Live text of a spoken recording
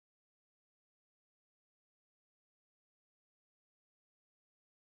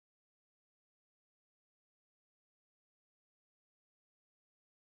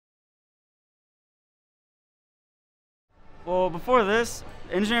Well, before this,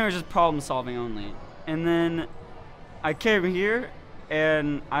 engineering was just problem solving only. And then I came here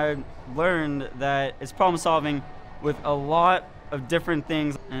and I learned that it's problem solving with a lot of different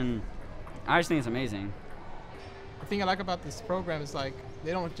things, and I just think it's amazing. The thing I like about this program is like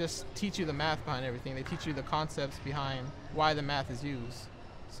they don't just teach you the math behind everything, they teach you the concepts behind why the math is used.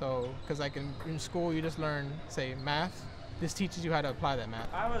 So, because like in school you just learn, say, math, this teaches you how to apply that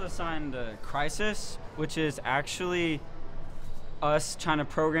math. I was assigned a Crisis, which is actually us trying to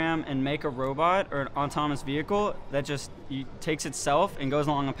program and make a robot or an autonomous vehicle that just takes itself and goes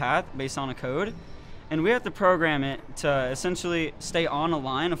along a path based on a code. And we have to program it to essentially stay on a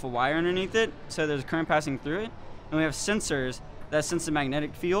line with a wire underneath it, so there's current passing through it. And we have sensors that sense the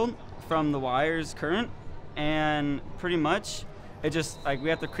magnetic field from the wire's current. And pretty much, it just, like, we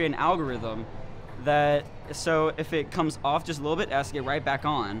have to create an algorithm that, so if it comes off just a little bit, it has to get right back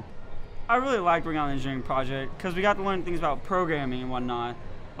on. I really liked working on the engineering project because we got to learn things about programming and whatnot.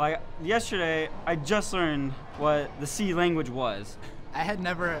 Like yesterday, I just learned what the C language was. I had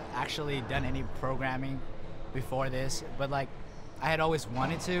never actually done any programming before this, but like I had always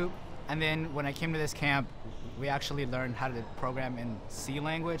wanted to. And then when I came to this camp, we actually learned how to program in C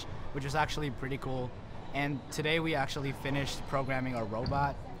language, which was actually pretty cool. And today we actually finished programming our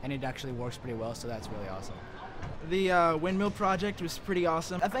robot, and it actually works pretty well, so that's really awesome. The windmill project was pretty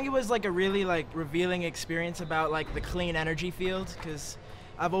awesome. I think it was like a really revealing experience about like the clean energy field, because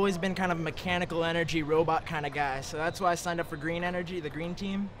I've always been kind of a mechanical energy robot kind of guy, so that's why I signed up for green energy, the green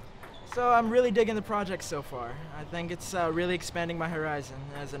team. So I'm really digging the project so far. I think it's really expanding my horizon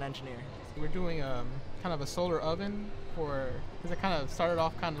as an engineer. We're doing kind of a solar oven because it kind of started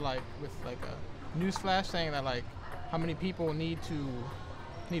off kind of like with like a news flash saying that like how many people need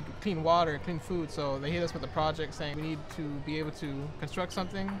clean water, clean food. So they hit us with a project saying we need to be able to construct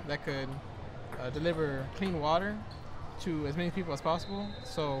something that could deliver clean water to as many people as possible.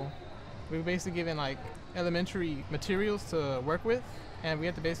 So we were basically given like elementary materials to work with, and we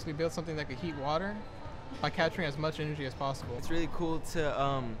had to basically build something that could heat water by capturing as much energy as possible. It's really cool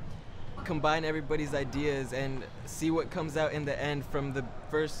to combine everybody's ideas and see what comes out in the end from the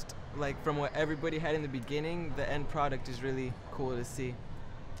first, like from what everybody had in the beginning. The end product is really cool to see.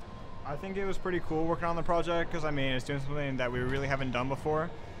 I think it was pretty cool working on the project because, I mean, it's doing something that we really haven't done before.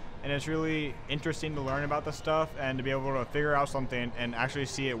 And it's really interesting to learn about the stuff and to be able to figure out something and actually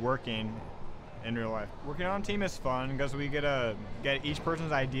see it working in real life. Working on a team is fun because we get to get each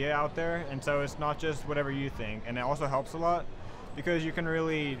person's idea out there, and so it's not just whatever you think. And it also helps a lot because you can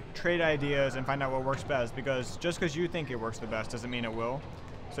really trade ideas and find out what works best, because just because you think it works the best doesn't mean it will.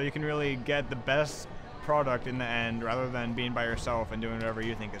 So you can really get the best product in the end rather than being by yourself and doing whatever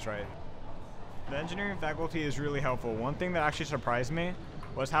you think is right. The engineering faculty is really helpful. One thing that actually surprised me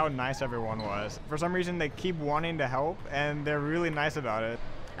was how nice everyone was. For some reason, they keep wanting to help, and they're really nice about it.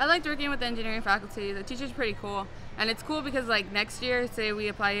 I liked working with the engineering faculty. The teacher's pretty cool. And it's cool because like next year, say we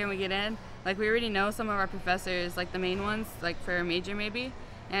apply here and we get in, like we already know some of our professors, like the main ones, like for a major maybe.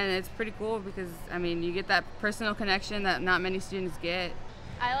 And it's pretty cool because, I mean, you get that personal connection that not many students get.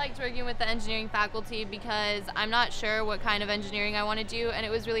 I liked working with the engineering faculty because I'm not sure what kind of engineering I want to do, and it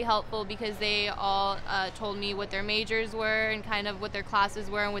was really helpful because they all told me what their majors were and kind of what their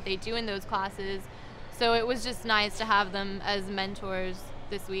classes were and what they do in those classes. So it was just nice to have them as mentors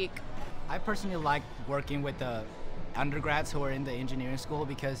this week. I personally like working with the undergrads who are in the engineering school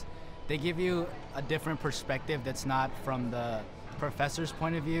because they give you a different perspective that's not from the professor's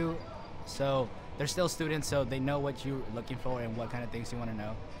point of view. So they're still students, so they know what you're looking for and what kind of things you want to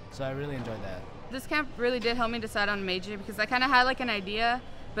know. So I really enjoyed that. This camp really did help me decide on a major because I kind of had like an idea,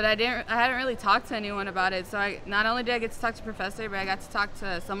 but I hadn't really talked to anyone about it. So not only did I get to talk to professor, but I got to talk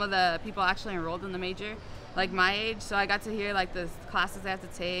to some of the people actually enrolled in the major, like my age. So I got to hear like the classes they have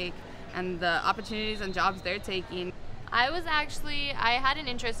to take and the opportunities and jobs they're taking. I had an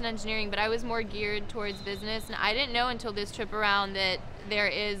interest in engineering, but I was more geared towards business, and I didn't know until this trip around that there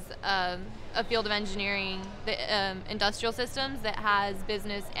is a field of engineering, the industrial systems, that has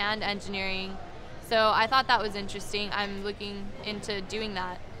business and engineering. So I thought that was interesting. I'm looking into doing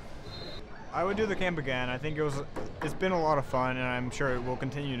that. I would do the camp again. I think it's been a lot of fun, and I'm sure it will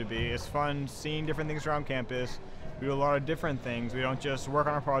continue to be. It's fun seeing different things around campus. We do a lot of different things. We don't just work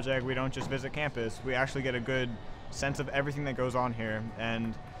on a project. We don't just visit campus. We actually get a good sense of everything that goes on here,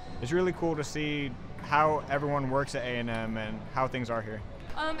 and it's really cool to see how everyone works at A&M and how things are here.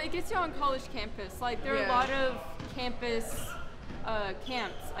 It gets you on college campus. Like there are a lot of campus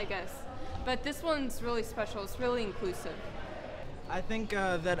camps, I guess, but this one's really special. It's really inclusive. I think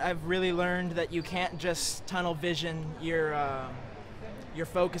that I've really learned that you can't just tunnel vision your your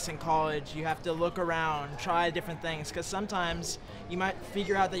focus in college. You have to look around, try different things, because sometimes you might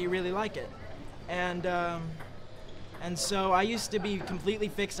figure out that you really like it. And so I used to be completely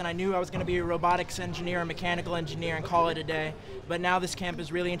fixed, and I knew I was going to be a robotics engineer or mechanical engineer and call it a day. But now this camp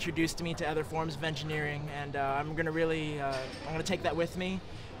has really introduced me to other forms of engineering, and I'm going to take that with me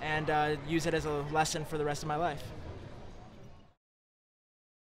and use it as a lesson for the rest of my life.